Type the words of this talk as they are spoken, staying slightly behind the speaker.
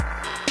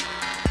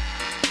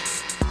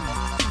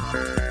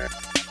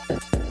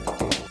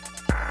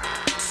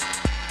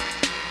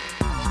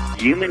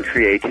human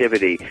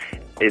creativity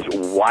is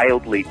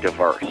wildly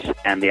diverse,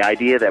 and the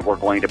idea that we're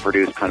going to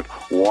produce kind of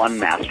one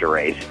master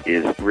race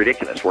is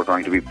ridiculous. We're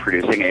going to be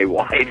producing a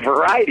wide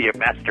variety of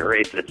master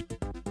races.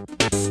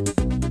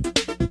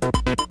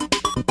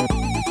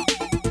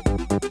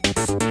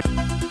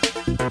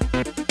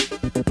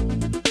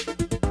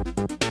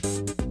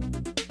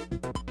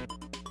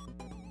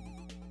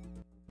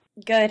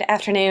 Good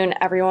afternoon,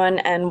 everyone,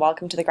 and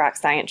welcome to the Grok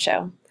Science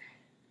Show.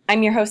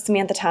 I'm your host,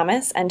 Samantha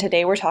Thomas, and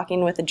today we're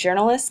talking with a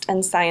journalist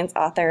and science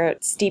author,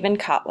 Steven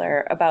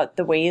Kotler, about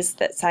the ways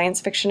that science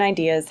fiction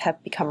ideas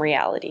have become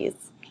realities.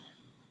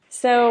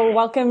 So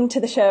welcome to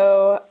the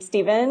show,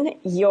 Steven.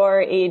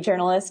 You're a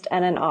journalist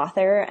and an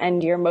author,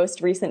 and your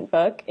most recent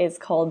book is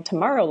called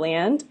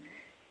Tomorrowland.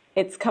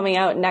 It's coming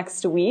out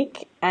next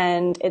week,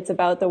 and it's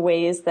about the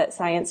ways that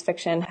science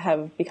fiction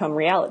have become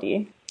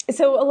reality.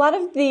 So a lot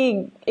of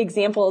the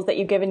examples that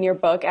you give in your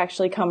book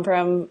actually come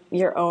from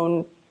your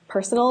own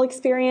personal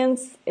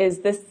experience. Is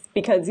this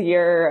because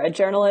you're a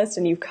journalist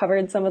and you've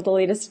covered some of the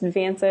latest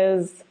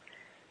advances?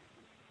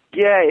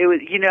 Yeah, it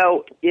was,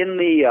 in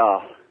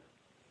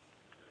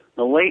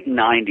the late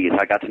 90s,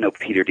 I got to know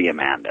Peter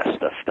Diamandis,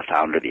 the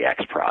founder of the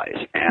X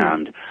Prize.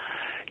 And,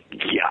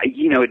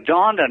 it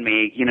dawned on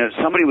me,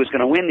 somebody was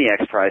going to win the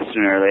X Prize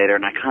sooner or later.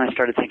 And I kind of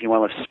started thinking,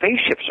 well, if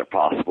spaceships are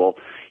possible,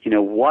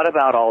 what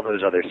about all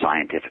those other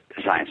science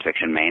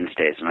fiction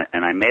mainstays?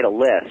 And I made a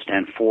list.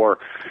 And for,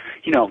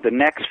 the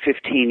next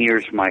 15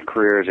 years of my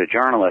career as a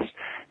journalist,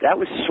 that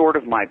was sort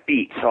of my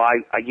beat. So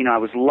I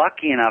was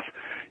lucky enough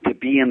to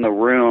be in the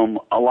room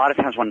a lot of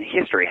times when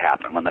history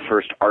happened, when the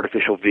first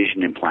artificial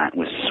vision implant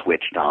was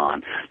switched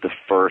on, the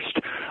first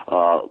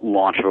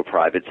launch of a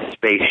private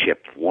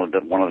spaceship, one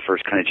of the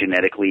first kind of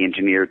genetically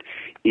engineered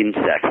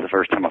insects, the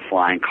first time a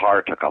flying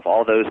car took off,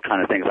 all those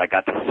kind of things I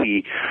got to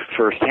see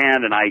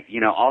firsthand. And I,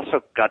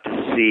 also got to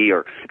see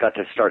or got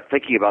to start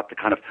thinking about the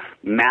kind of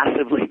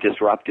massively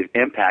disruptive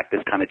impact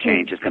this kind of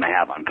change is going to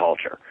have on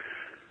culture.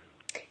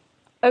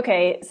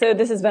 Okay, so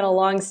this has been a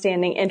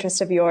long-standing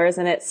interest of yours,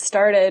 and it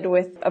started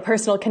with a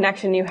personal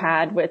connection you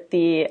had with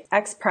the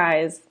X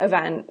Prize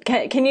event.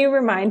 Can you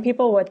remind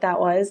people what that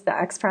was, the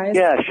X Prize?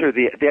 Yeah, sure.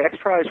 The X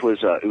Prize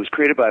was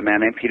created by a man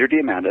named Peter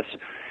Diamandis,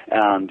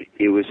 and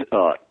it was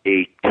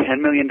a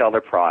 $10 million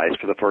prize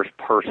for the first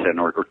person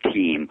or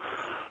team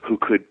who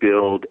could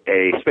build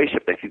a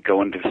spaceship that could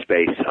go into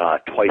space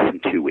twice in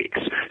 2 weeks.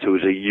 So it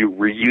was a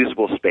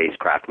reusable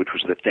spacecraft, which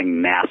was the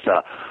thing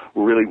NASA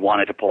really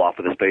wanted to pull off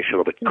with the space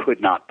shuttle but could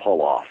not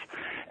pull off.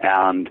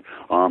 And,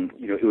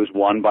 it was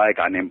won by a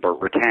guy named Burt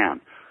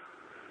Rutan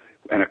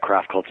and a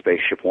craft called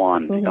Spaceship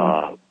One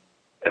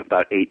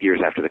about 8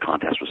 years after the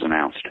contest was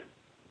announced.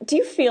 Do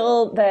you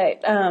feel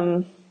that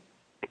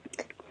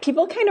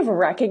people kind of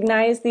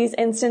recognize these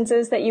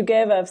instances that you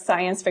give of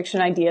science fiction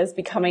ideas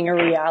becoming a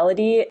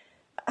reality?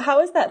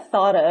 How is that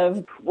thought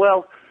of?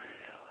 Well,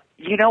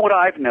 what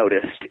I've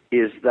noticed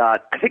is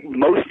that I think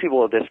most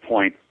people at this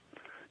point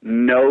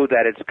know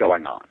that it's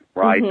going on,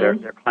 right?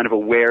 Mm-hmm. They're kind of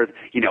aware,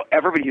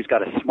 everybody who's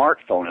got a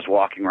smartphone is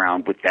walking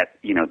around with that,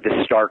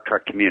 this Star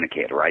Trek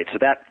communicator, right? So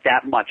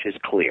that much is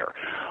clear.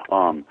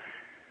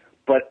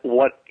 But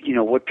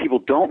what people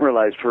don't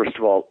realize, first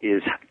of all,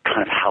 is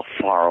kind of how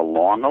far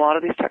along a lot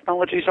of these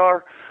technologies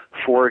are.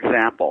 For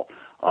example,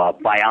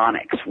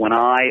 bionics. When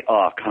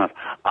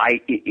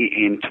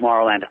in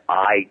Tomorrowland,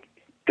 I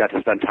got to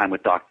spend time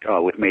with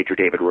Major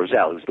David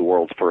Rosell, who's the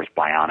world's first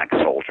bionic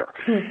soldier.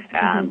 Mm-hmm.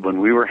 And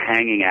when we were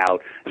hanging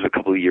out, it was a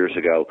couple of years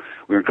ago,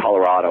 we were in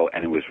Colorado,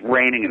 and it was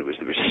raining, and there was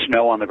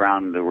snow on the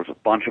ground, and there was a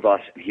bunch of us,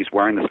 and he's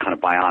wearing this kind of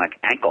bionic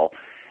ankle,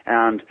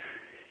 and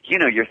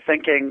you're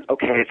thinking,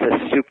 okay, it's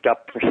a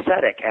souped-up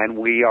prosthetic, and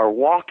we are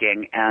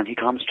walking, and he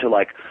comes to,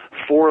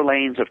 4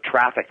 lanes of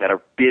traffic that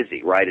are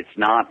busy, right?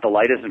 The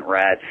light isn't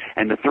red,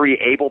 and the 3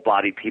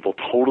 able-bodied people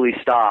totally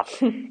stop,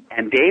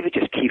 and David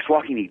just keeps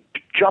walking. He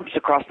jumps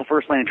across the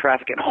first lane of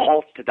traffic and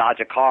halts to dodge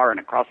a car and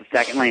across the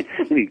second lane,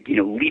 and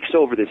he, leaps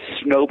over this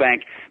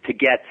snowbank to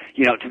get,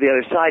 to the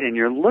other side, and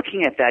you're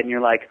looking at that, and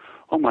you're like,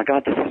 oh my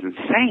God, this is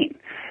insane.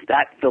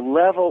 That the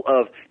level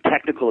of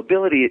technical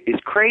ability is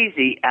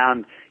crazy,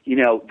 and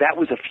that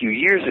was a few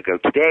years ago.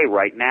 Today,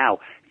 right now,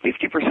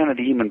 50% of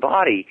the human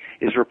body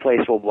is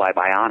replaceable by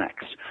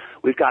bionics.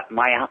 We've got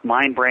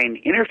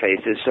mind-brain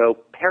interfaces, so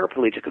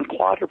paraplegics and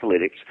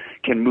quadriplegics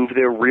can move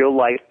their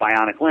real-life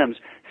bionic limbs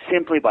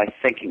simply by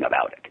thinking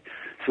about it.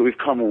 So we've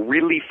come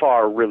really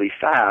far, really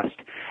fast.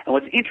 And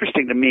what's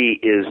interesting to me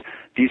is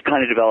these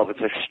kind of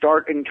developments are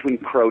starting to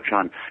encroach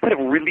on kind of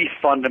really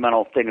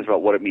fundamental things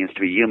about what it means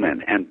to be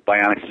human, and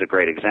bionics is a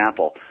great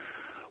example.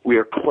 We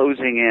are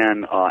closing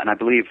in, and I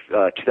believe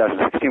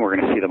 2016 we're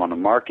going to see them on the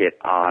market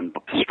on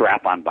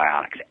strap-on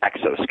bionics,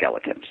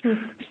 exoskeletons.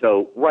 Mm-hmm.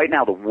 So right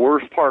now the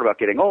worst part about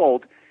getting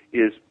old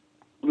is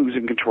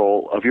losing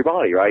control of your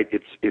body, right?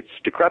 It's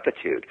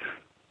decrepitude.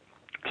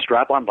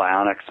 Strap-on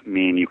bionics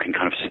mean you can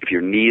kind of, if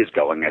your knee is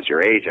going as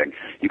you're aging,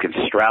 you can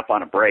strap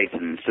on a brace,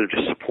 and instead of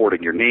just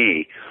supporting your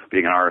knee,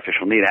 being an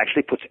artificial knee, it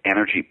actually puts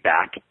energy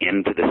back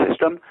into the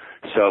system.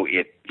 So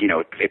it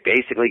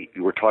basically,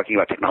 we're talking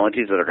about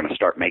technologies that are going to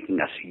start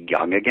making us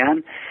young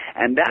again,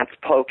 and that's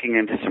poking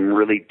into some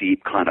really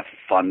deep kind of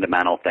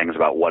fundamental things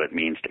about what it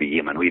means to be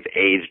human. We've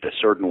aged a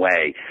certain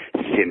way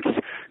since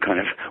kind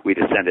of we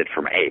descended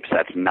from apes.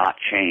 That's not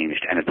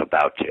changed, and it's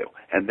about to,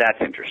 and that's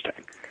interesting.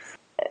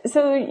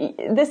 So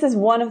this is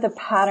one of the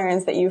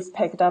patterns that you've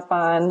picked up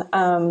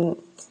on,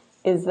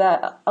 is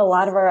that a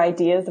lot of our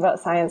ideas about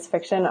science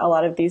fiction, a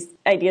lot of these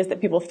ideas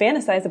that people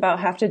fantasize about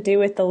have to do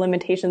with the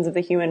limitations of the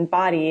human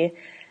body,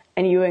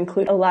 and you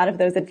include a lot of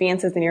those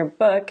advances in your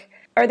book.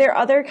 Are there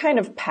other kind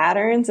of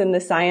patterns in the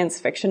science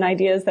fiction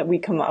ideas that we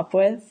come up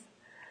with?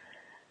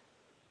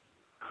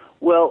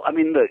 Well, I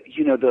mean,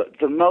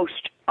 the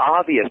most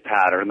obvious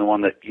pattern, the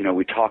one that,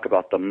 we talk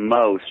about the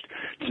most,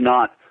 it's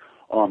not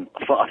a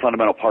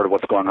fundamental part of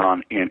what's going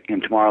on in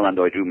Tomorrowland,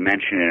 though I do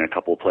mention it in a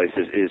couple of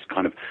places, is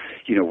kind of,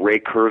 Ray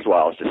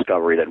Kurzweil's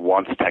discovery that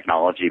once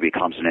technology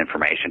becomes an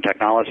information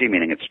technology,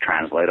 meaning it's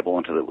translatable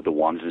into the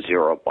ones and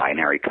zero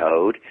binary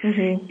code,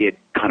 it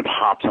kind of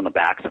hops on the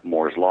backs of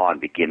Moore's law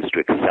and begins to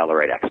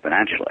accelerate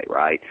exponentially,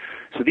 right?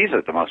 So these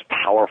are the most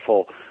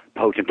powerful,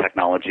 potent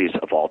technologies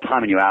of all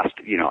time. And you asked,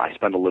 I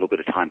spend a little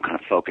bit of time kind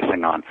of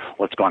focusing on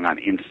what's going on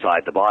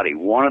inside the body.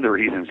 One of the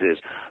reasons is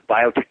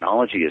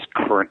biotechnology is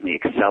currently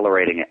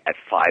accelerating at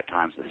 5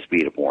 times the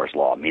speed of Moore's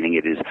law, meaning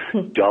it is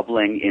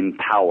doubling in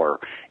power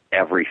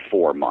every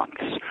 4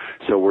 months.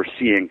 So we're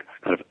seeing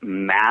kind of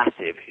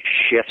massive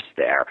shifts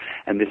there,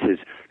 and this is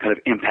kind of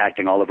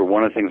impacting all over.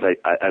 One of the things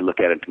I look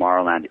at in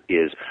Tomorrowland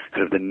is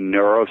kind of the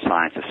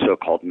neuroscience of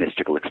so-called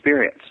mystical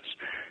experiences.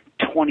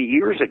 20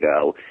 years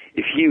ago,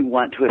 if you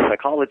went to a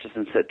psychologist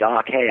and said,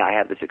 Doc, hey, I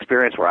had this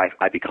experience where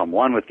I become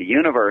one with the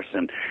universe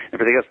and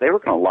everything else, they were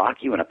going to lock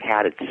you in a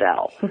padded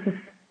cell.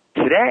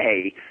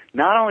 Today,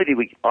 not only do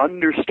we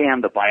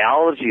understand the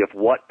biology of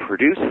what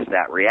produces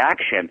that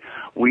reaction,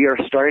 we are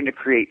starting to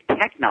create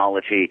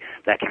technology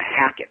that can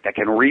hack it, that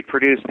can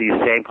reproduce these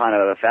same kind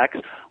of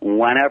effects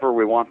whenever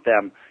we want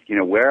them,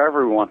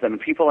 wherever we want them.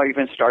 And people are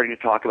even starting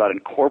to talk about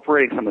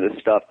incorporating some of this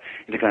stuff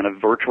into kind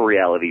of virtual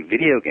reality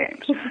video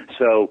games.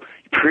 So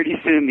pretty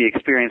soon the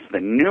experience of the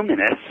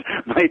numinous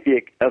might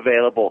be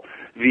available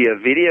via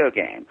video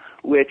game,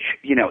 which,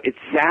 it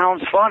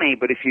sounds funny,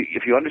 but if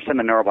you understand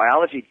the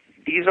neurobiology,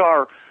 these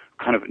are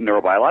kind of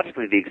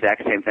neurobiologically the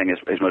exact same thing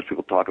as most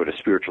people talk about as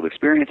spiritual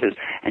experiences.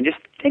 And just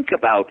think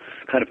about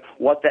kind of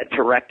what that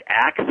direct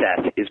access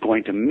is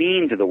going to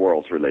mean to the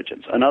world's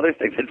religions. Another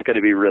thing that's going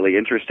to be really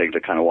interesting to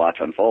kind of watch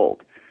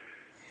unfold.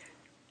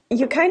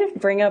 You kind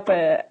of bring up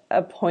a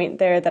point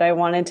there that I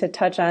wanted to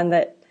touch on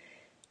that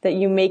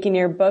you make in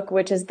your book,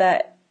 which is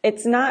that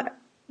it's not,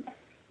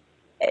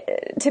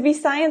 to be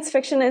science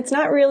fiction, it's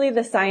not really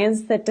the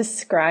science that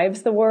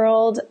describes the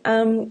world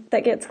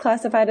that gets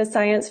classified as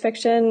science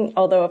fiction,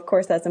 although, of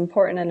course, that's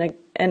important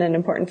and an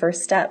important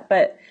first step.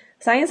 But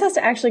science has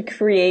to actually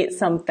create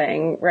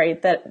something,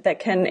 right, that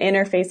can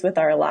interface with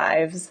our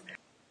lives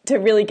to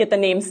really get the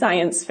name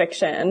science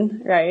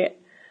fiction, right?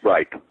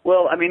 Right.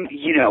 Well, I mean,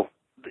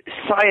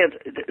 science,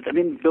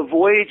 the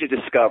voyage of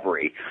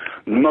discovery,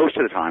 most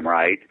of the time,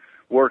 right,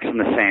 works in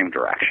the same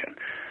direction.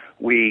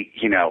 We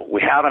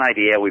have an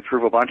idea, we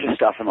prove a bunch of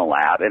stuff in the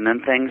lab, and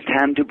then things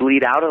tend to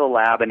bleed out of the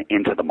lab and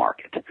into the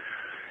market.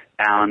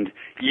 And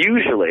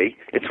usually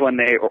it's when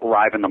they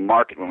arrive in the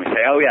market when we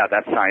say, oh yeah,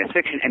 that's science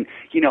fiction. And,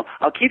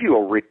 I'll give you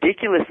a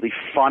ridiculously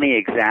funny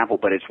example,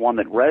 but it's one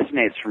that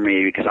resonates for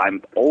me because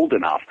I'm old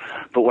enough.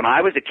 But when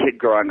I was a kid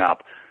growing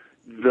up,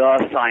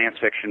 the science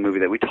fiction movie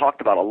that we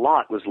talked about a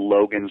lot was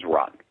Logan's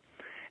Run.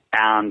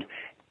 And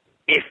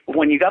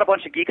when you got a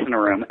bunch of geeks in a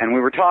room and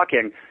we were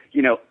talking,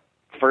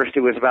 first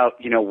it was about,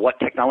 what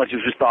technologies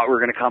we thought were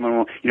going to come,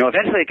 and,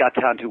 eventually it got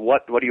down to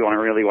what do you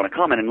really want to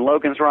come? And in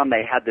Logan's Run,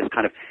 they had this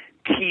kind of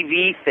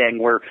TV thing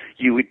where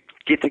you would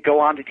get to go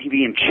onto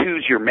TV and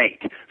choose your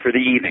mate for the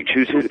evening,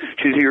 choose who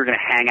you're going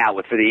to hang out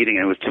with for the evening,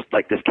 and it was just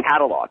like this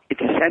catalog.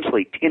 It's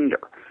essentially Tinder.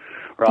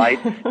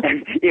 Right?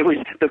 And it was,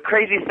 the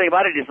craziest thing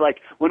about it is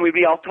like when we'd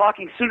be all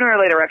talking, sooner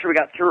or later after we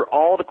got through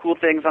all the cool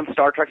things on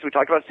Star Trek, so we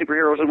talked about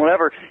superheroes and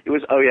whatever, it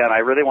was, oh yeah, and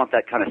I really want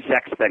that kind of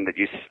sex thing that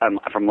you,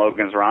 from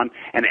Logan's Run,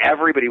 and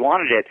everybody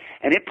wanted it,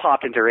 and it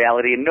popped into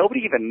reality, and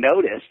nobody even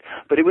noticed,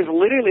 but it was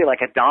literally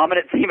like a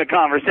dominant theme of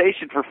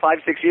conversation for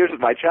 5-6 years of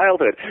my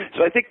childhood.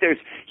 So I think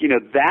there's,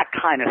 that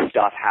kind of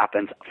stuff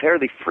happens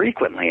fairly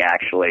frequently,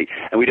 actually,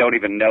 and we don't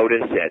even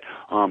notice it.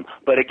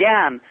 But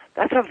again,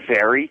 that's a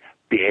very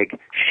big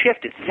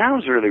shift. It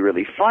sounds really,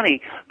 really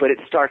funny, but it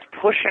starts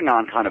pushing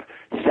on kind of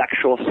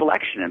sexual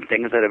selection and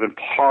things that have been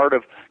part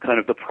of kind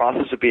of the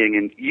process of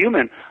being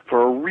human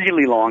for a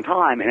really long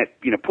time, and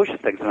it pushes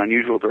things in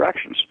unusual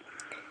directions.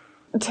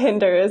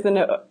 Tinder is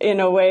in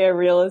a way a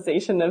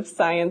realization of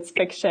science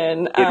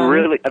fiction. It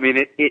really, I mean,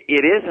 it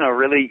is in a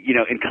really,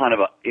 in kind of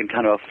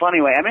a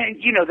funny way. I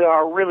mean, there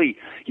are really,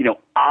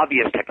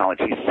 obvious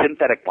technologies,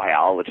 synthetic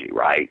biology,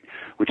 right,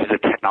 which is a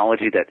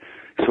technology that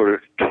sort of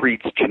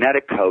treats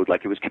genetic code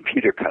like it was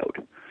computer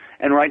code.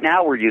 And right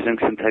now we're using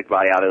synthetic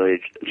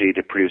biology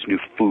to produce new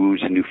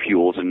foods and new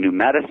fuels and new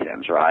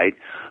medicines, right?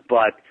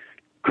 But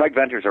Craig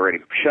Venter's already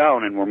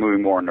shown, and we're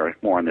moving more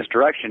in this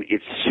direction,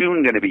 it's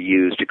soon going to be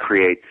used to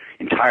create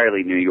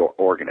entirely new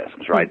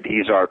organisms, right? Mm-hmm.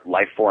 These are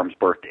life forms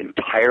birthed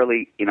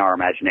entirely in our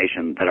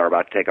imagination that are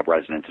about to take up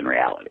residence in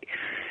reality.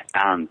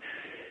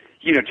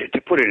 To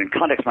put it in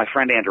context, my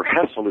friend Andrew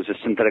Hessel, who's a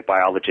synthetic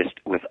biologist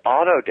with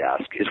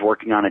Autodesk, is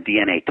working on a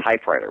DNA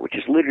typewriter, which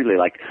is literally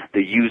like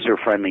the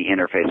user-friendly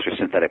interface for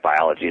synthetic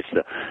biology.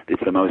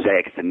 It's the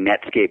Mosaic, it's the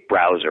Netscape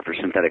browser for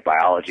synthetic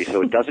biology.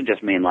 So it doesn't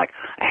just mean like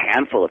a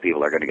handful of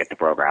people are going to get to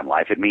program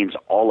life. It means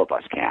all of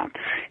us can.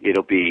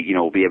 It'll be,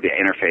 we'll be able to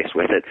interface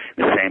with it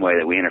the same way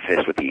that we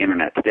interface with the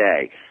internet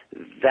today.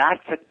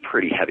 That's a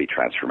pretty heavy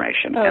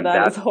transformation. Oh, and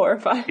that's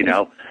horrifying.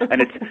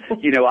 And it's,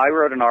 I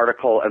wrote an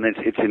article, and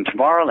it's in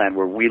Tomorrowland,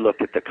 where we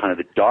looked at the kind of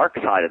the dark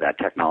side of that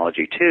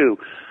technology too,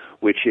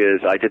 which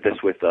is, I did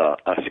this with a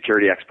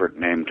security expert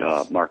named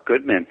Mark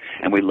Goodman,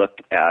 and we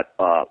looked at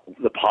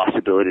the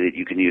possibility that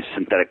you can use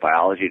synthetic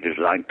biology to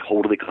design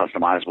totally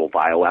customizable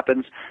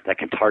bioweapons that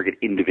can target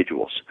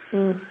individuals.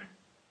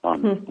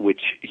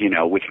 Which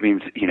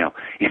means,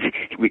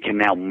 we can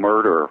now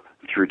murder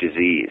through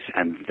disease.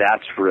 And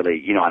that's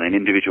really, on an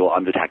individual,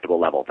 undetectable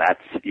level.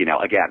 That's,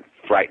 again,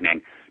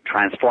 frightening,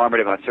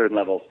 transformative on certain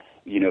levels,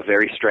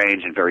 very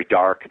strange and very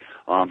dark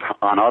on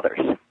others.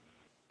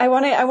 I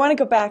want to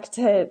go back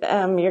to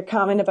your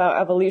comment about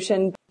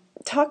evolution.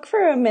 Talk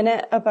for a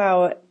minute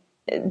about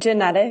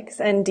genetics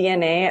and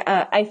DNA.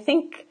 I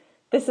think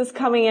this is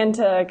coming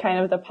into kind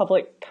of the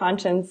public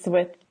conscience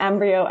with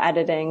embryo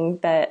editing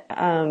that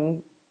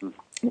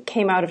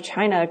came out of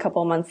China a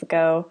couple months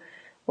ago,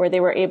 where they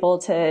were able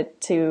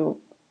to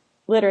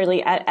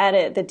literally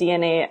edit the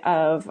DNA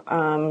of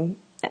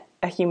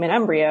a human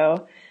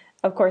embryo.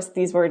 Of course,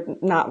 these were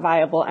not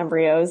viable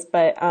embryos,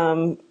 but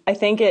I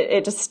think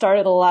it just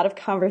started a lot of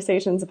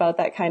conversations about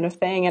that kind of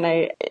thing.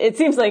 And it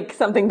seems like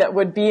something that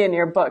would be in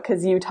your book,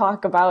 because you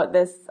talk about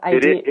this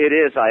idea. It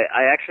is.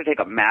 I actually take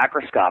a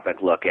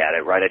macroscopic look at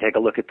it, right? I take a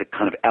look at the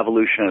kind of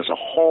evolution as a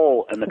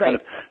whole, and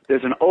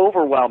there's an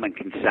overwhelming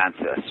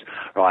consensus,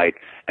 right,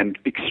 and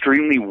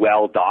extremely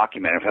well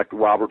documented. In fact,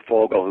 Robert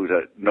Fogel, who's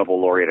a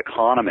Nobel laureate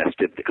economist,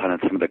 did kind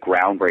of some of the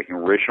groundbreaking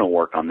original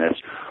work on this,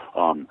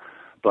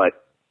 but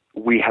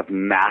we have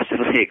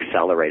massively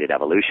accelerated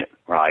evolution,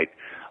 right?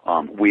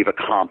 We've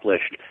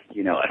accomplished,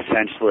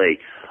 essentially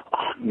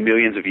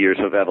millions of years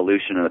of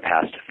evolution in the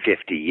past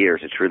 50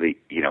 years. It's really,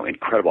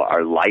 incredible.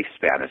 Our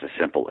lifespan is a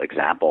simple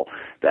example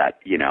that,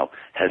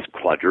 has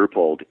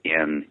quadrupled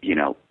in,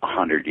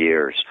 100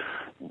 years,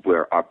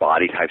 where our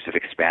body types have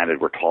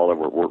expanded. We're taller.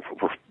 We're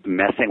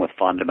messing with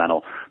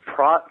fundamental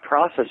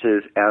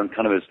processes. And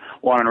kind of as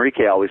Juan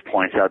Enrique always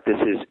points out, this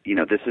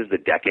is the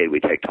decade we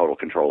take total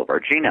control of our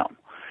genome.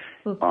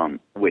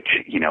 Which,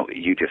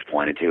 you just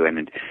pointed to. And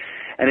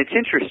it's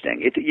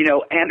interesting.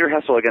 Andrew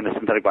Hessel, again, the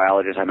synthetic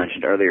biologist I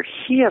mentioned earlier,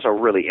 he has a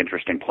really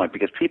interesting point,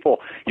 because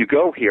you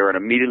go here and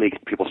immediately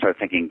people start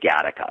thinking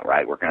Gattaca,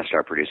 right? We're going to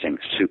start producing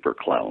super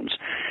clones.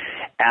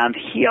 And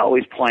he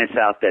always points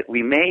out that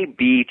we may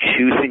be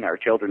choosing our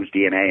children's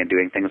DNA and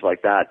doing things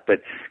like that,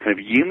 but kind of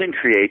human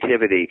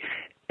creativity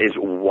is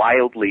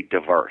wildly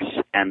diverse,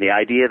 and the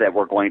idea that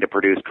we're going to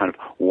produce kind of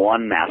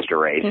one master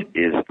race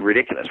is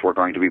ridiculous. We're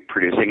going to be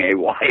producing a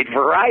wide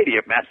variety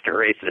of master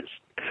races,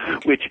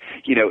 which,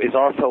 is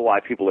also why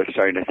people are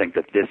starting to think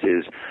that this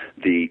is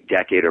the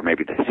decade or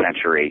maybe the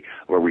century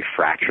where we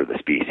fracture the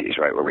species,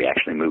 right, where we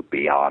actually move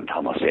beyond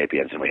Homo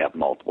sapiens and we have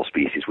multiple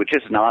species, which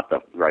is not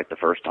the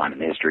first time in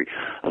the history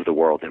of the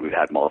world that we've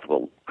had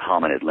multiple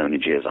hominid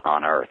lineages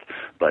on Earth,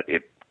 but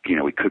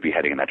we could be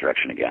heading in that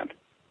direction again.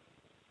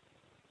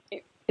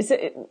 So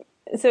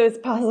it's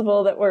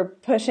possible that we're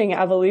pushing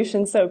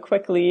evolution so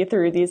quickly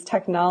through these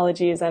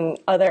technologies and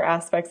other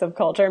aspects of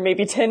culture,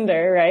 maybe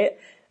Tinder, right,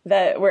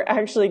 that we're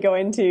actually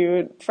going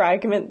to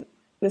fragment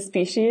the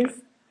species?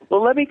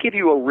 Well, let me give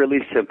you a really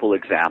simple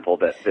example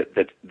that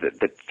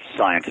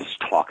scientists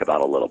talk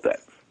about a little bit.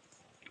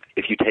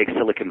 If you take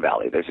Silicon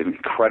Valley, there's an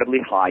incredibly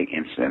high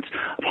incidence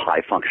of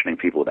high-functioning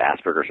people with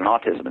Asperger's and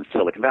autism in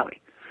Silicon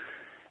Valley.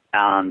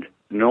 And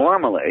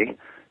normally,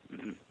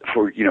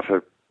 for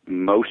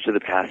most of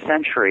the past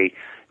century,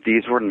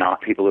 these were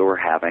not people who were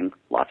having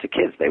lots of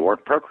kids. They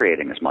weren't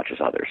procreating as much as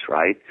others,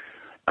 right?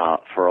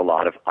 For a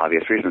lot of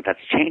obvious reasons. That's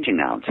changing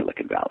now in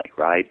Silicon Valley,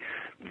 right?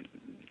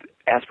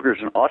 Asperger's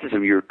and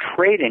autism, you're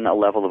trading a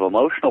level of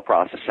emotional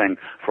processing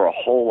for a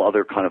whole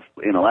other kind of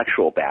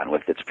intellectual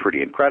bandwidth that's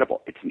pretty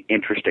incredible. It's an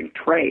interesting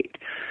trade.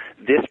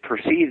 This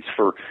proceeds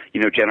for,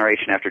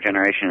 generation after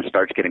generation and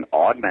starts getting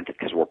augmented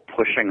because we're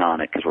pushing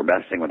on it, because we're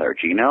messing with our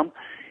genome.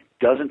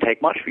 Doesn't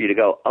take much for you to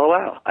go, oh,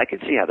 wow, I can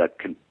see how that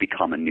can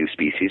become a new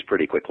species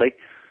pretty quickly.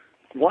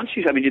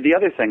 the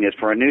other thing is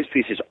for a new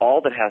species,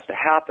 all that has to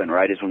happen,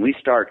 right, is when we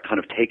start kind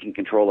of taking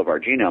control of our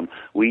genome,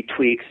 we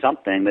tweak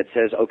something that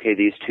says, okay,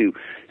 these two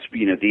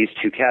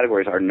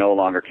categories are no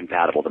longer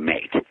compatible to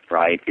mate,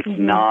 right? It's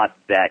not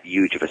that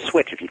huge of a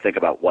switch if you think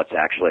about what's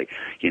actually,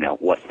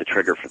 what's the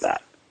trigger for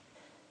that.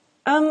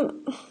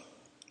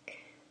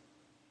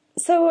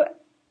 So,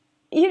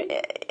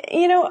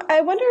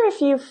 I wonder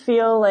if you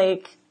feel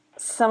like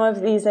some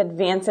of these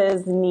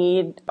advances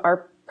need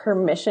our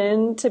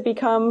permission to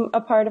become a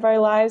part of our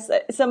lives.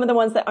 Some of the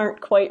ones that aren't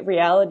quite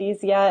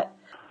realities yet.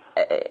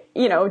 I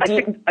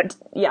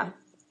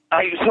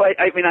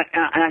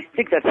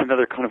think that's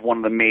another kind of one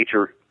of the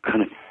major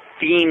kind of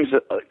themes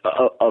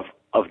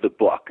of the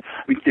book.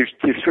 I mean, there's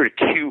sort of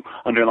two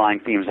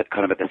underlying themes that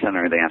kind of at the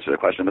center of the answer to the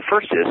question. The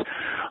first is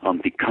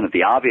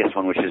the obvious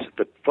one, which is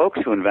the folks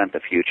who invent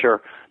the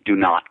future do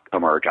not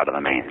emerge out of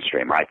the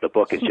mainstream, right? The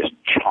book is just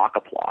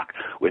chock-a-block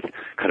with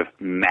kind of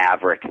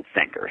maverick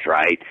thinkers,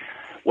 right?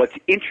 What's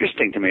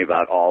interesting to me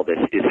about all this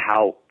is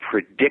how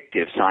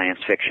predictive science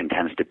fiction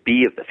tends to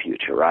be of the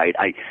future, right?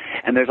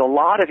 And there's a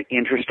lot of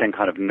interesting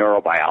kind of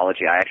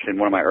neurobiology. I actually, in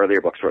one of my earlier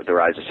books, The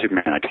Rise of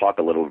Superman, I talk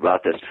a little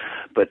about this,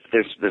 but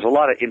there's a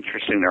lot of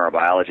interesting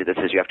neurobiology that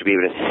says you have to be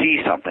able to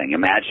see something,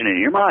 imagine it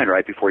in your mind,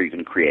 right, before you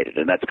can create it,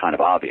 and that's kind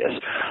of obvious.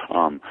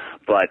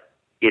 But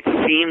it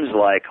seems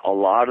like a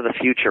lot of the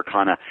future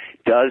kind of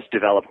does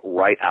develop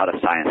right out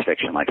of science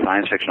fiction. Like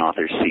science fiction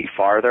authors see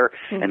farther,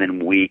 and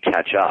then we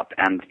catch up.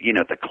 And,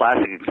 the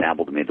classic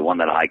example to me, the one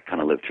that I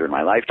kind of lived through in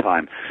my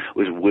lifetime,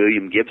 was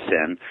William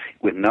Gibson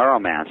with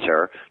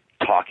Neuromancer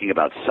talking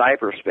about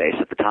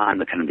cyberspace. At the time,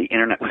 the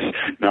internet was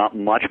not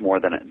much more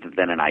than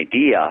an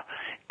idea.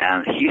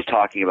 And he's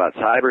talking about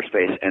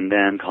cyberspace, and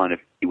then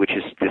which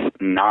is this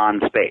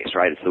non-space,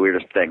 right? It's the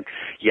weirdest thing.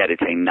 Yet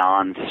it's a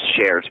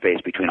non-shared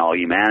space between all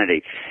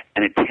humanity.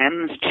 And it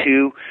tends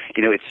to,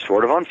 it's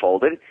sort of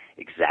unfolded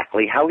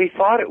exactly how he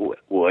thought it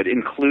would,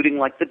 including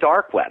like the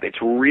dark web.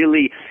 It's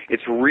really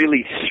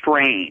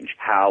strange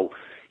how,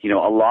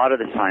 a lot of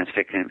the science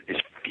fiction is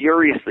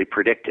furiously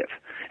predictive.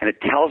 And it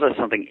tells us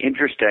something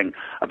interesting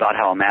about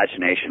how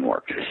imagination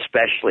works,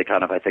 especially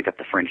kind of, I think, at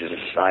the fringes of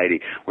society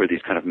where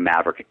these kind of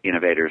maverick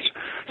innovators,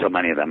 so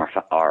many of them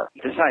are.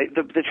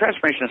 The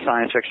transformation of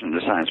science fiction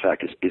into science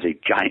fact is a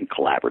giant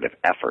collaborative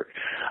effort,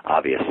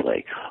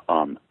 obviously.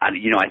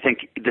 I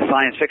think the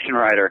science fiction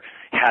writer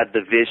had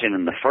the vision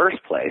in the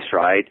first place,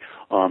 right?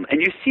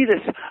 And you see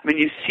this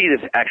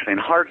actually in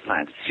hard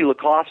science.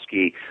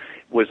 Tsiolkovsky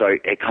was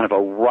a kind of a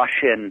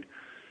Russian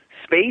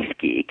space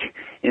geek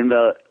in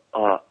the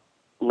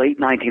late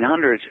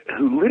 1900s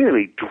who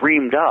literally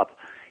dreamed up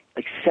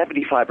like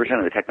 75%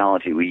 of the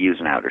technology we use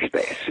in outer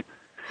space.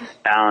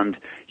 And,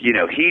 he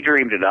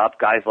dreamed it up.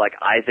 Guys like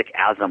Isaac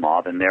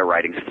Asimov in their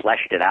writings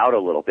fleshed it out a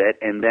little bit.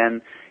 And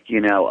then,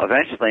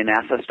 eventually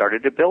NASA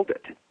started to build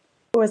it.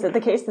 Was it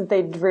the case that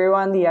they drew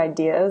on the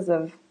ideas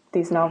of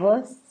these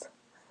novelists?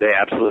 They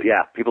absolutely,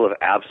 yeah. People have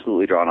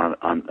absolutely drawn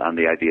on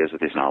the ideas of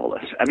these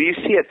novelists. I mean, you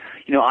see it.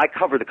 I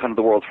cover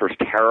the world's first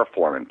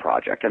terraforming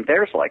project, and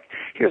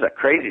here's a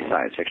crazy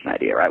science fiction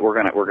idea, right? We're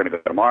gonna go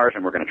to Mars,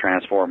 and we're gonna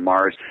transform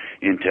Mars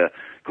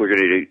we're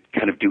gonna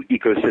kind of do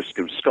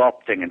ecosystem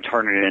sculpting and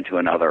turn it into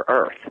another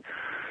Earth.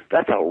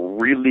 That's a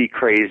really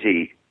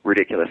crazy,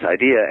 ridiculous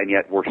idea, and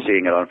yet we're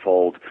seeing it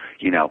unfold,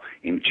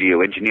 in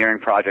geoengineering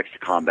projects to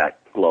combat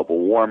global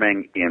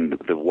warming, in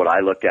what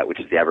I looked at, which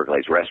is the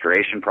Everglades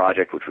Restoration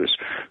Project, which was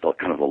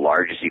the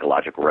largest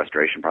ecological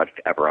restoration project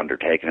ever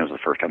undertaken. It was the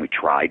first time we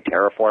tried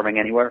terraforming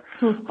anywhere.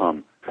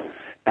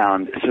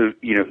 And so,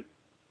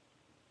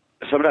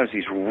 sometimes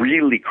these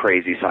really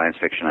crazy science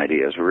fiction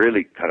ideas are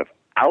really kind of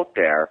out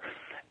there.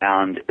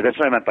 And that's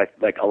what I meant by,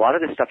 a lot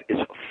of this stuff is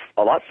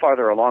a lot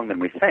farther along than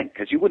we think,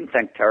 because you wouldn't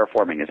think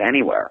terraforming is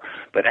anywhere.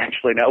 But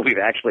actually, no,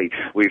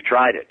 we've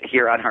tried it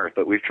here on Earth,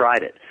 but we've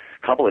tried it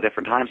a couple of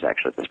different times,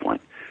 actually, at this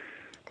point.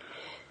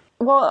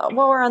 Well,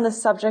 while we're on the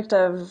subject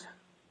of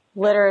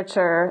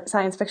literature,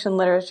 science fiction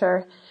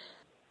literature,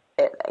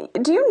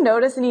 do you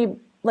notice any,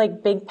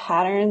 big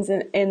patterns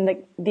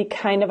in the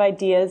kind of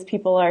ideas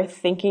people are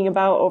thinking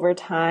about over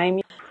time?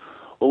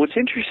 Well, what's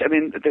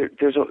interesting,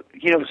 there's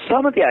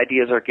some of the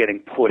ideas are getting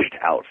pushed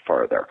out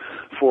further.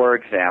 For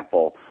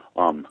example,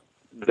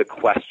 the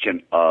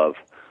question of,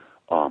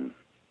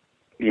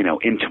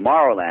 in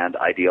Tomorrowland,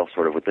 I deal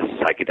sort of with the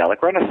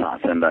psychedelic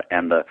renaissance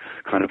and the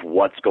kind of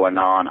what's going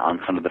on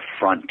kind of the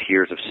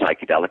frontiers of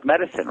psychedelic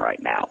medicine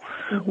right now,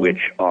 which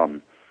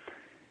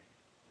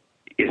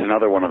is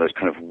another one of those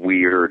kind of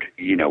weird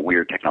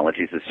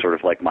technologies that's sort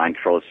of like mind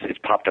control. It's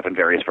popped up in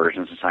various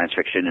versions of science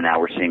fiction, and now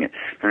we're seeing it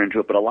turn into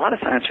it. But a lot of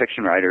science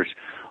fiction writers,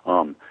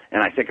 and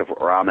I think of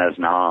Ramez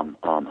Nam,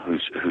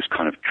 whose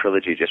kind of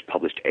trilogy just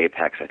published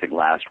Apex, I think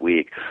last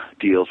week,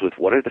 deals with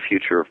what are the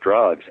future of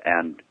drugs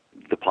and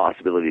the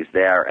possibilities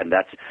there, and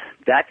that's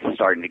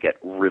starting to get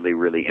really,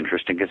 really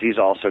interesting, because he's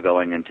also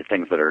going into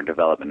things that are in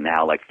development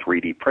now, like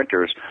 3D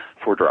printers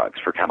for drugs,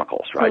 for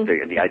chemicals, right?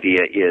 The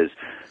idea is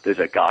there's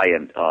a guy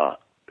in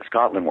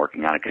Scotland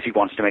working on it because he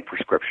wants to make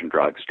prescription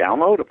drugs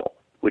downloadable,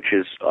 which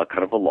is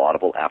kind of a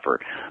laudable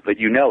effort. But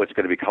you know it's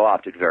going to be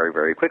co-opted very,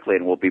 very quickly,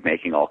 and we'll be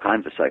making all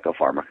kinds of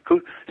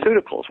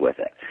psychopharmaceuticals with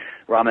it.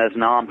 Ramez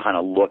Nam kind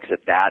of looks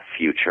at that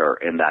future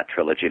in that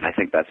trilogy, and I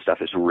think that stuff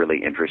is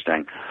really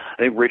interesting.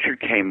 I think Richard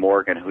K.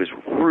 Morgan, who is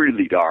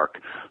really dark,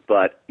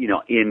 but,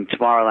 in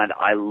Tomorrowland,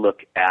 I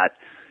look at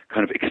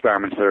kind of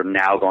experiments that are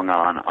now going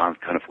on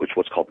kind of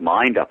what's called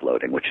mind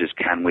uploading, which is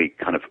can we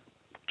kind of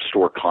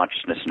store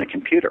consciousness in a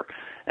computer.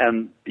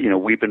 And,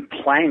 we've been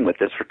playing with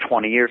this for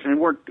 20 years, and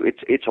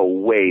it's a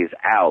ways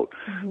out.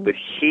 Mm-hmm. But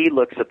he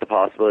looks at the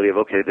possibility of,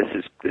 okay, this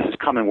is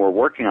coming, we're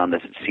working on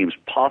this, it seems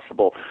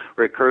possible.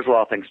 Ray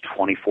Kurzweil thinks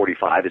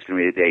 2045 is going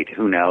to be the date,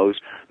 who knows?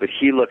 But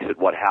he looks at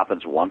what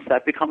happens once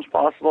that becomes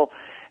possible.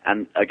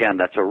 And again,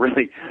 his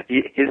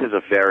is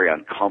a very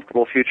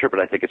uncomfortable future, but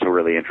I think it's a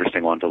really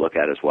interesting one to look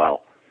at as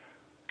well.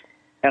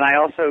 And I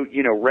also,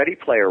 Ready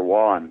Player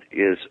One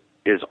is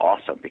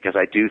awesome because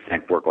I do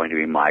think we're going to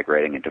be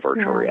migrating into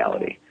virtual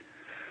reality.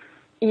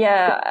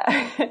 Yeah,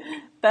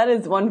 that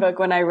is one book.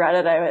 When I read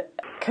it, I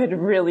could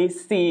really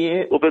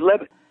see. Well, but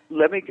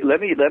let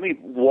me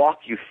walk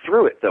you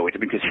through it though,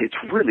 because it's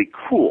really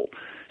cool.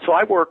 So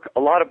I'm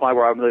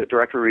the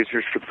director of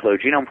research for the Flow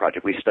Genome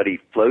Project. We study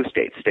flow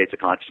states of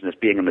consciousness,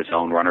 being in the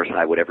zone, runner's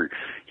high, whatever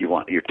you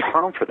want your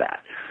term for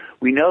that.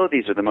 We know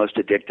these are the most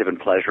addictive and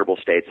pleasurable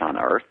states on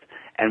Earth.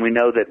 And we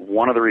know that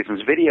one of the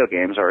reasons video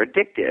games are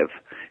addictive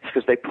is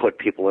because they put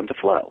people into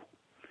flow.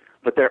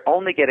 But they're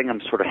only getting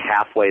them sort of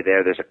halfway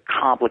there. There's a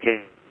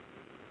complicated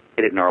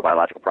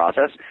neurobiological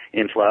process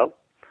in flow.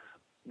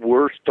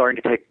 We're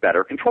starting to take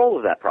better control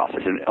of that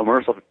process, and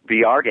immersive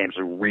VR games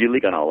are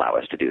really going to allow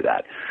us to do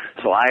that.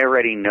 So I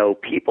already know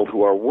people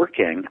who are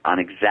working on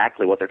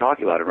exactly what they're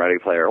talking about in Ready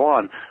Player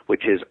One,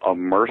 which is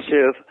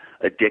immersive,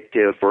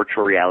 addictive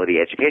virtual reality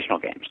educational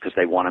games, because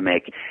they want to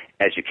make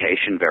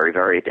education very,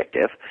 very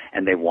addictive,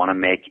 and they want to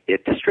make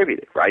it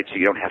distributed, right? So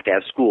you don't have to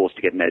have schools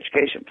to get an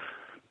education.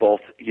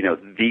 Both,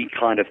 the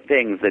kind of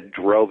things that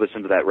drove us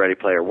into that Ready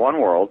Player One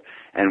world,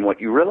 and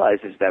what you realize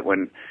is that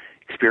when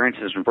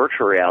experiences in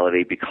virtual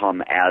reality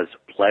become as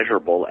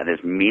pleasurable and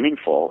as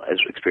meaningful as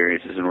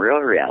experiences in real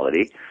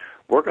reality,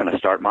 we're going to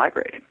start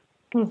migrating.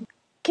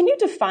 Can you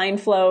define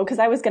flow? Because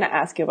I was going to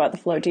ask you about the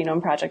Flow Genome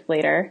Project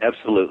later.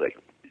 Absolutely.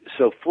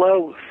 So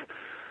flow,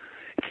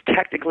 it's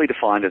technically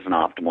defined as an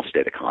optimal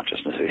state of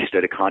consciousness, a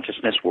state of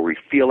consciousness where we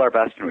feel our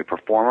best and we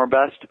perform our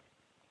best.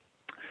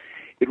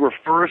 It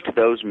refers to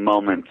those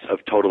moments of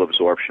total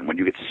absorption when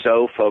you get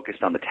so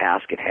focused on the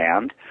task at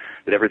hand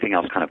that everything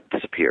else kind of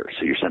disappears.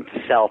 So your sense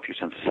of self, your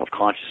sense of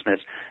self-consciousness,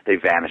 they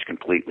vanish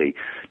completely.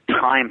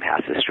 Time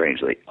passes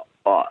strangely.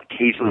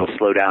 Occasionally it'll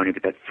slow down. You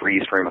get that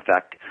freeze frame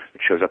effect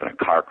that shows up in a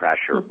car crash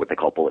or what they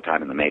call bullet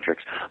time in the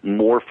Matrix.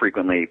 More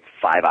frequently,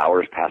 5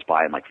 hours pass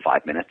by in like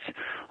 5 minutes,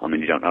 and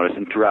you don't notice.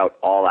 And throughout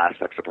all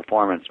aspects of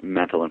performance,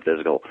 mental and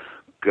physical,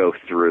 go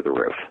through the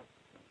roof.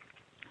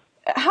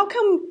 How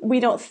come we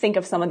don't think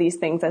of some of these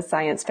things as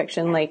science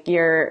fiction, like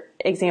your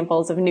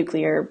examples of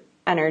nuclear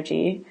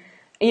energy?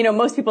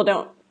 Most people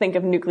don't think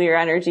of nuclear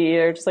energy.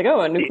 They're just like,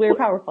 a nuclear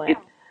power plant.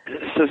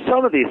 So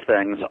some of these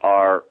things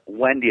are,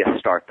 when do you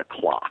start the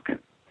clock,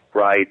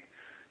 right?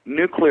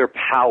 Nuclear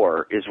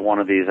power is one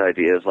of these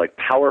ideas, like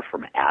power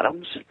from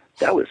atoms.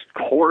 That was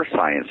core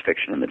science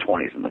fiction in the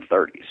 20s and the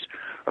 30s,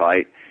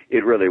 right?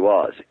 It really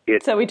was.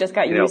 So we just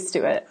got used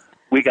to it.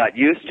 We got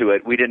used to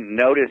it. We didn't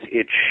notice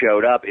it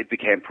showed up. It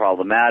became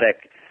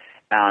problematic.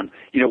 And,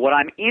 what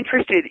I'm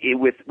interested in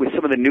with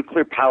some of the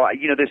nuclear power,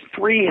 there's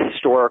three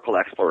historical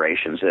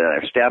explorations.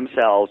 There's stem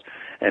cells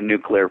and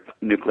nuclear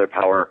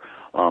power.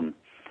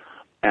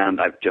 And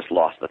I've just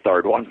lost the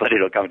third one, but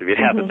it'll come to me in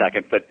half a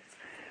second. But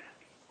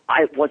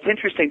what's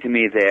interesting to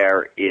me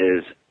there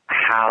is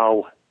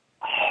how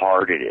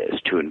hard it is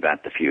to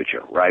invent the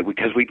future, right?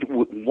 Because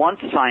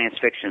once science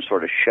fiction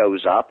sort of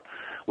shows up,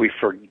 we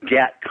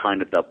forget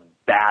kind of the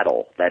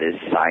battle that is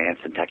science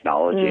and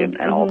technology and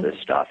all this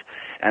stuff.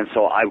 And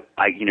so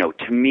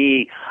to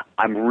me,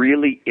 I'm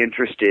really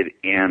interested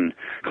in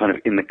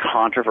the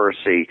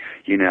controversy,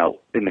 in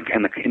the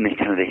kind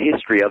of the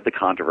history of the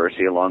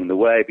controversy along the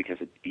way, because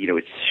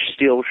it's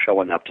still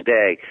showing up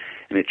today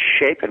and it's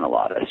shaping a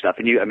lot of stuff.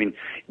 And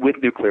with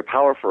nuclear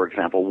power, for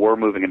example, we're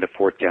moving into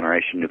fourth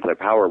generation nuclear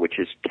power, which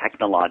is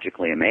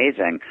technologically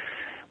amazing.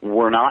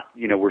 We're not,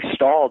 we're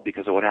stalled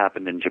because of what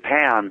happened in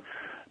Japan.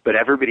 But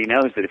everybody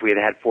knows that if we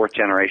had fourth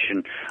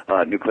generation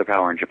nuclear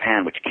power in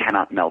Japan, which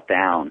cannot melt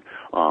down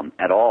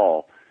at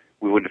all,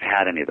 we wouldn't have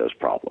had any of those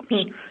problems.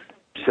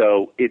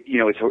 So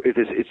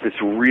it's this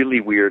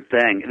really weird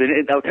thing.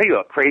 And I'll tell you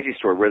a crazy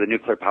story where the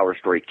nuclear power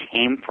story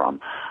came from.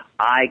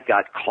 I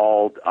got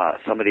called.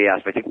 Somebody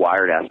asked me, I think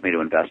Wired asked me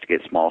to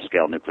investigate small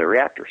scale nuclear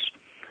reactors,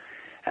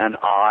 and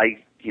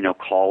I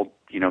called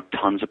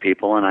tons of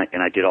people, and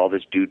I did all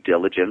this due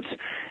diligence,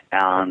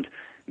 and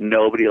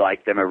nobody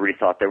liked them. Everybody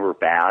thought they were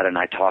bad. And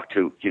I talked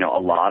to, a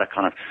lot of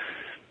kind of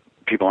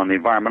people on the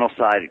environmental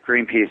side at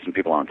Greenpeace and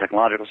people on the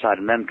technological side.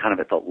 And then kind of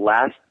at the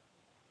last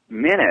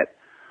minute,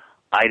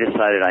 I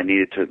decided I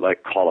needed to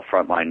call a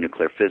frontline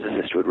nuclear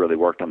physicist who had really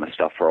worked on this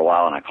stuff for a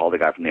while. And I called a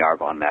guy from the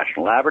Argonne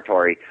National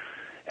Laboratory.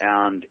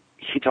 And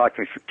he talked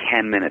to me for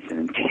 10 minutes, and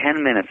in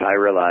 10 minutes I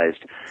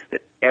realized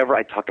that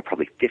I talked to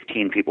probably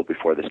 15 people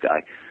before this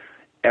guy.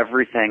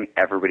 Everything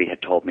everybody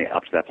had told me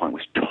up to that point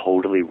was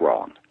totally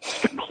wrong,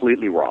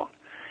 completely wrong.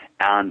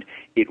 And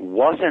it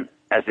wasn't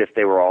as if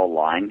they were all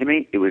lying to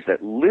me. It was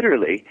that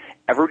literally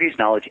everybody's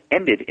knowledge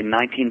ended in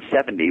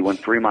 1970 when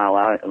 3 Mile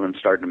Island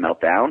started to melt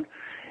down,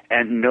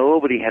 and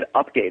nobody had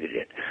updated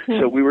it.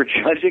 So we were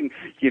judging,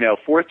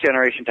 fourth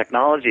generation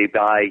technology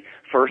by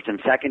first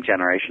and second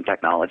generation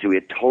technology. We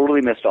had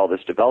totally missed all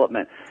this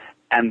development,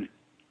 and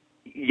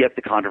yet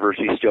the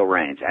controversy still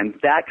reigns. And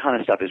that kind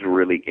of stuff is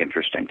really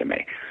interesting to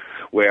me,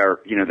 where,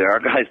 there are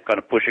guys kind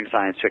of pushing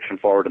science fiction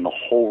forward and the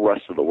whole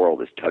rest of the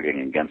world is tugging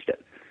against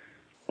it.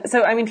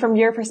 So, from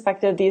your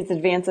perspective, these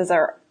advances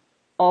are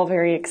all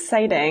very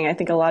exciting. I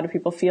think a lot of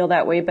people feel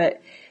that way,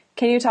 but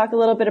can you talk a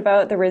little bit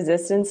about the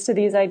resistance to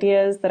these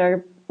ideas that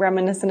are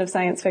reminiscent of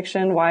science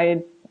fiction?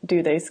 Why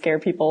do they scare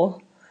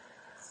people?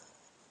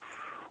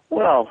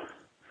 Well,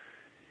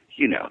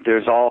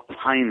 there's all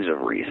kinds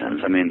of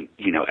reasons.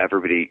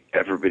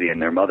 Everybody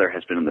and their mother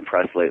has been in the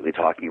press lately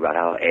talking about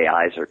how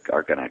AIs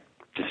are going to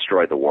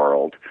destroy the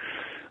world.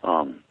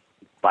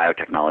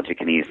 Biotechnology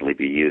can easily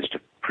be used to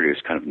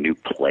produce kind of new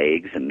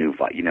plagues and new,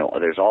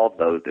 there's all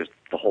those, there's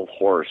the whole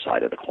horror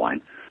side of the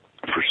coin,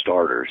 for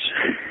starters.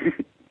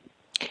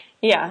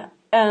 Yeah.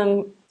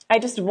 I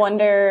just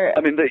wonder.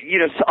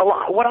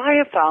 What I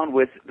have found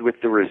with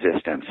the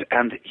resistance,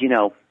 and,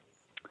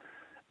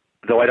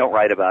 though I don't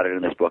write about it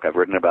in this book, I've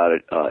written about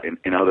it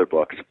in other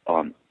books.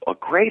 A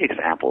great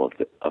example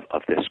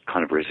of this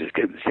kind of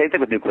resistance. Same thing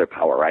with nuclear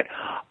power, right?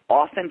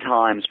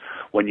 Oftentimes,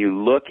 when you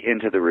look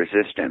into the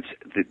resistance,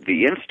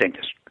 the instinct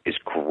is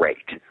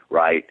great,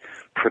 right?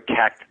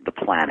 Protect the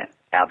planet,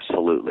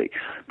 absolutely.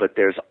 But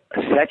there's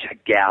such a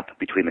gap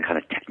between the kind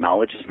of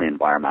technologists and the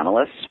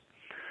environmentalists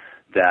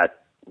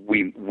that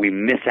we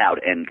miss out.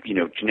 And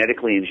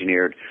genetically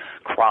engineered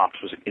crops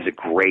is a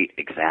great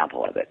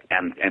example of it.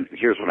 And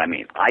here's what I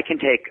mean. I can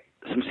take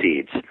some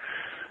seeds,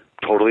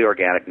 totally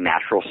organic,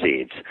 natural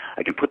seeds.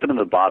 I can put them in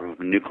the bottom of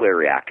a nuclear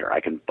reactor. I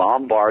can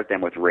bombard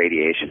them with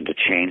radiation to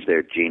change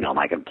their genome.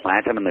 I can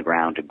plant them in the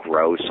ground to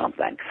grow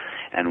something.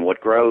 And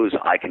what grows,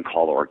 I can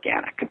call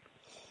organic.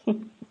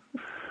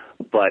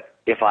 But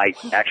if I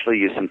actually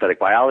use synthetic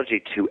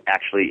biology to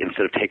actually,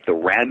 instead of take the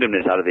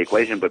randomness out of the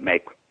equation, but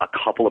make a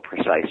couple of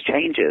precise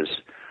changes,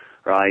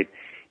 right,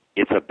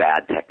 it's a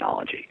bad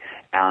technology.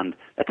 And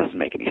that doesn't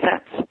make any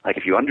sense. Like,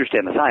 if you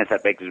understand the science,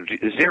 that makes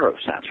zero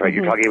sense, right? Mm-hmm.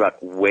 You're talking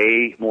about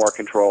way more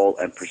control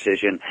and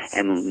precision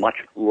and much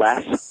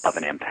less of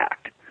an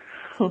impact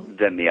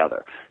than the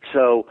other.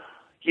 So,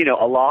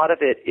 a lot of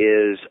it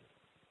is,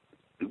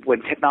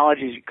 when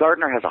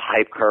Gardner has a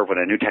hype curve. When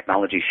a new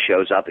technology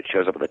shows up, it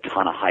shows up with a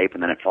ton of hype,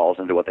 and then it falls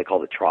into what they call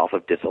the trough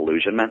of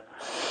disillusionment.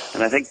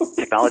 And I think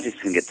technologies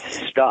can get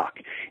stuck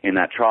in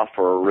that trough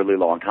for a really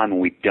long time, and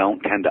we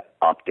don't tend to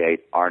update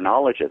our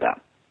knowledge of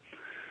them.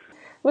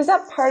 Was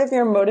that part of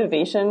your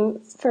motivation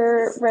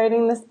for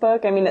writing this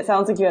book? It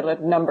sounds like you had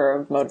a number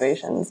of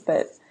motivations,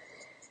 but...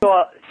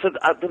 So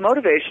the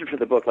motivation for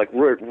the book,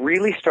 where it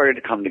really started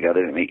to come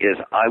together to me, is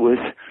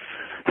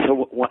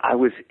when I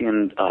was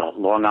in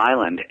Long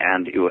Island,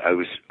 and I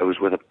was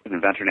with an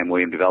inventor named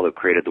William DeVell, who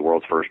created the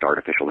world's first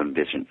artificial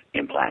vision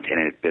implant, and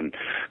it had been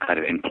kind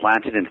of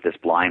implanted into this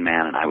blind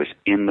man, and I was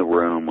in the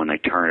room when they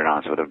turned it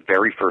on. So the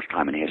very first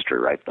time in history,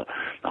 right, the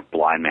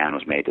blind man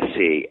was made to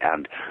see,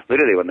 and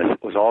literally when this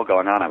was all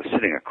going on, I was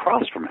sitting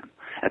across from him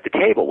at the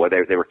table where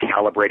they were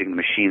calibrating the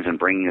machines and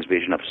bringing his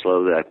vision up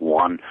slowly,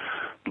 one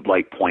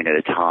light point at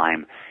a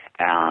time,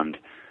 and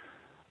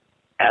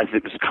as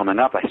it was coming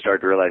up, I started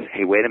to realize,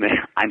 hey, wait a minute,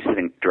 I'm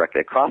sitting directly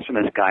across from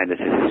this guy, and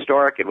this is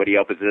historic, and when he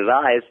opens his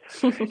eyes,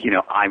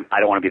 I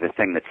don't want to be the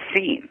thing that's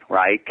seen,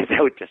 right? Because that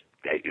would just,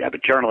 I'm a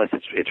journalist,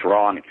 it's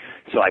wrong.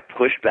 So I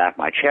pushed back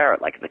my chair at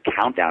the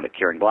countdown to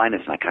curing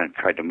blindness, and I kind of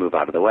tried to move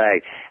out of the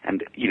way.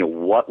 And,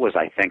 what was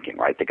I thinking,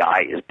 right? The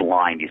guy is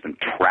blind. He's been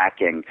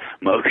tracking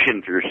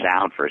motion through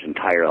sound for his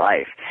entire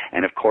life.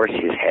 And, of course,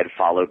 his head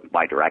followed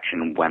my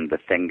direction when the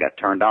thing got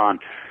turned on.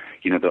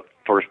 The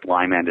first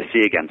blind man to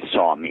see again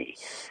saw me.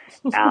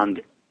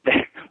 And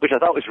which I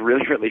thought was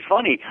really, really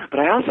funny. But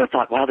I also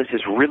thought, wow, this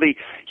is really,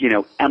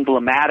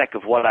 emblematic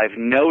of what I've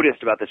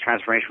noticed about this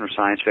transformation from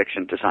science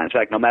fiction to science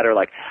fact. No matter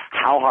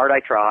how hard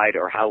I tried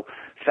or how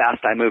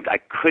fast I moved, I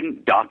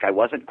couldn't duck. I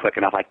wasn't quick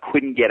enough. I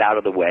couldn't get out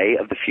of the way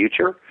of the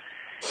future.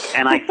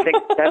 And I think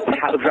that's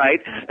how, right?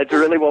 That's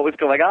really what was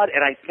going on.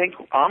 And I think,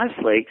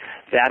 honestly,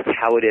 that's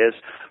how it is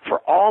for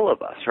all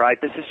of us, right?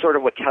 This is sort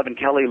of what Kevin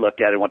Kelly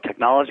looked at and what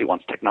technology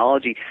wants.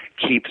 Technology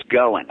keeps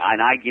going.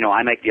 And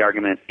I make the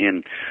argument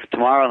in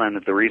Tomorrowland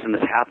that the reason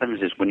this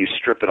happens is when you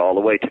strip it all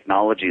away,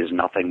 technology is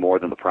nothing more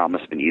than the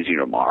promise of an easier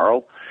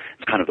tomorrow.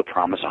 It's kind of the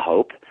promise of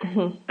hope.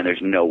 Mm-hmm. And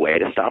there's no way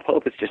to stop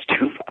hope. It's just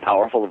too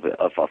powerful of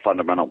a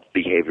fundamental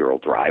behavioral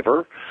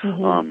driver.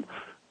 Mm-hmm.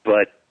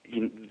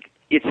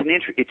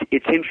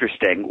 It's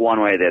interesting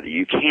one way or the other.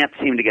 You can't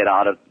seem to get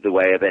out of the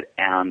way of it,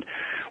 and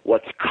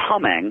what's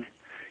coming,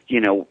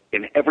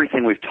 in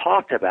everything we've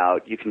talked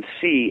about, you can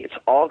see it's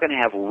all going to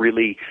have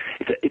really,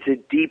 it's a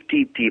deep,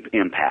 deep, deep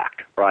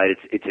impact, right?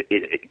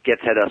 It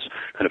gets at us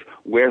kind of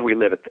where we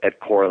live at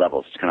core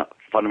levels. It's going to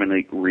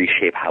fundamentally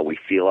reshape how we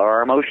feel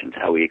our emotions,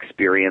 how we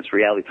experience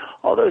reality.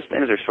 All those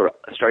things are sort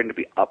of starting to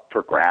be up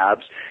for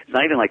grabs. It's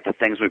not even like the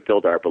things we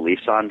build our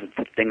beliefs on, it's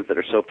the things that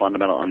are so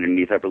fundamental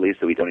underneath our beliefs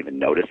that we don't even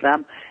notice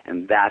them,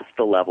 and that's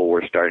the level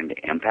we're starting to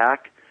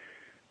impact.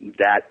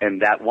 That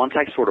once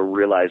I sort of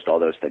realized all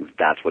those things,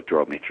 that's what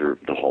drove me through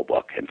the whole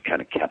book and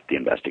kind of kept the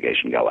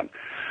investigation going.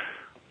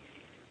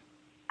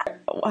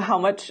 How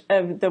much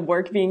of the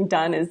work being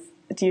done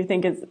do you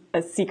think is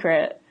a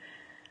secret?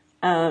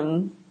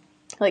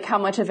 Like how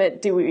much of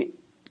it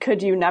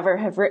could you never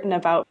have written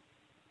about?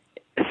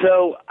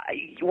 So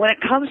when it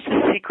comes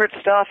to secret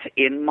stuff,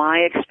 in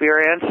my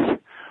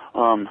experience,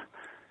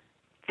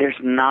 there's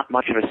not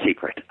much of a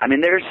secret. I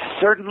mean, there's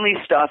certainly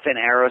stuff in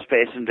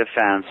aerospace and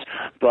defense,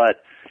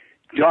 but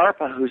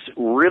DARPA, who's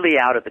really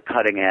out at the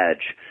cutting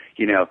edge,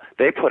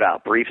 they put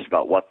out briefs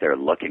about what they're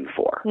looking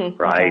for,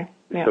 right? Okay.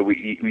 Yeah. So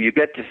you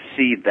get to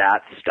see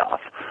that stuff.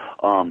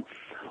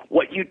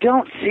 What you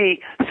don't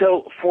see,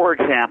 so for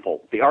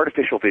example, the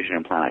artificial vision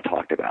implant I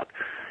talked about,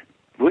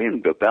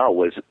 William Gobel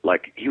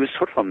he was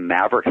sort of a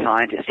maverick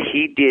scientist.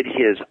 He did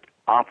his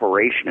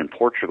operation in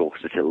Portugal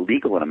because it's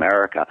illegal in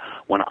America.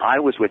 When I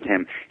was with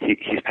him,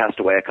 he's passed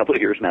away a couple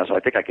of years now, so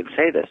I think I can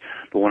say this.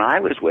 But when I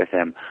was with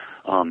him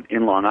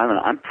in Long Island,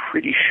 I'm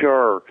pretty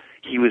sure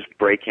he was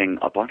breaking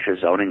a bunch of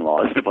zoning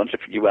laws and a bunch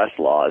of U.S.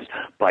 laws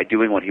by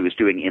doing what he was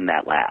doing in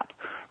that lab,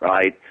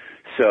 right?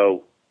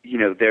 So,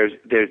 there's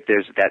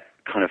that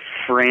kind of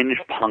fringe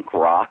punk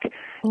rock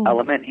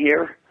element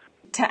here.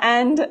 To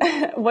end,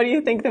 what do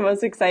you think the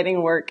most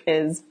exciting work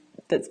is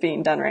that's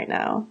being done right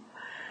now?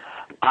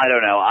 I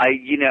don't know.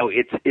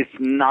 It's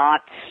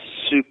not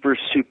super,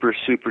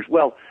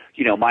 well,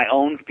 my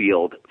own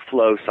field,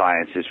 flow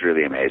science, is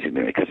really amazing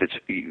to me because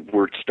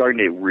we're starting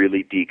to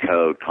really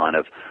decode kind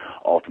of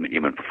ultimate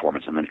human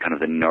performance and then kind of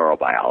the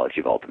neurobiology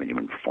of ultimate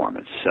human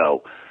performance.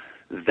 So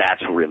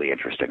that's really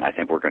interesting. I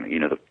think we're going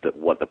to,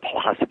 what the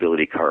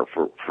possibility curve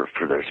for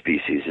their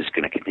species is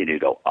going to continue to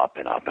go up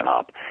and up and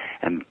up.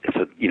 And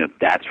so,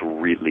 that's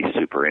really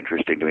super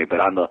interesting to me. But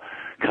on the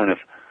kind of,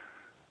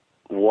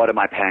 what am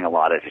I paying a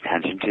lot of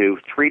attention to?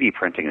 3D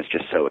printing is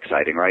just so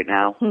exciting right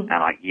now. And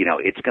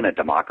it's going to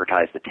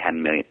democratize the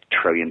 $10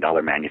 trillion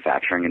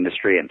manufacturing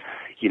industry. And,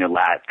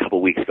 last couple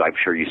of weeks ago, I'm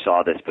sure you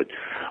saw this, but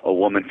a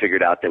woman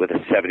figured out that with a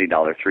 $70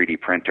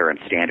 3D printer and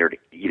standard,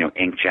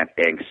 inkjet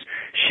inks,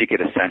 she could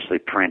essentially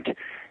print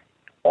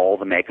all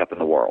the makeup in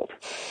the world.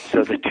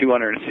 So the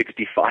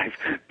 $265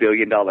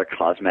 billion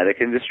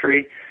cosmetic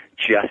industry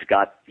just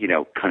got,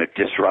 kind of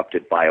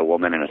disrupted by a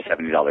woman in a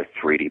 $70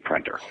 3D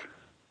printer.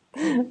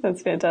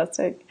 That's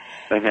fantastic.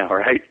 I know,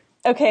 right?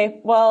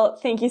 Okay, well,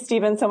 thank you,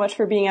 Stephen, so much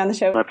for being on the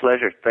show. My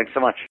pleasure. Thanks so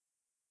much.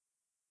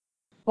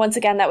 Once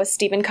again, that was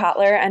Stephen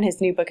Kotler, and his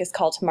new book is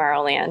called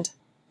Tomorrowland.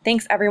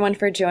 Thanks, everyone,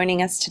 for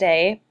joining us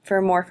today. For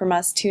more from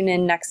us, tune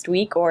in next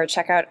week or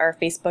check out our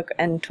Facebook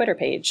and Twitter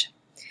page.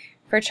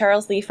 For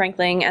Charles Lee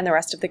Frankling and the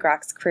rest of the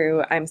Groks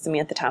crew, I'm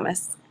Samantha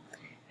Thomas.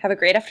 Have a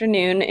great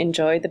afternoon,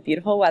 enjoy the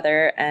beautiful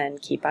weather,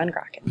 and keep on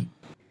grokking.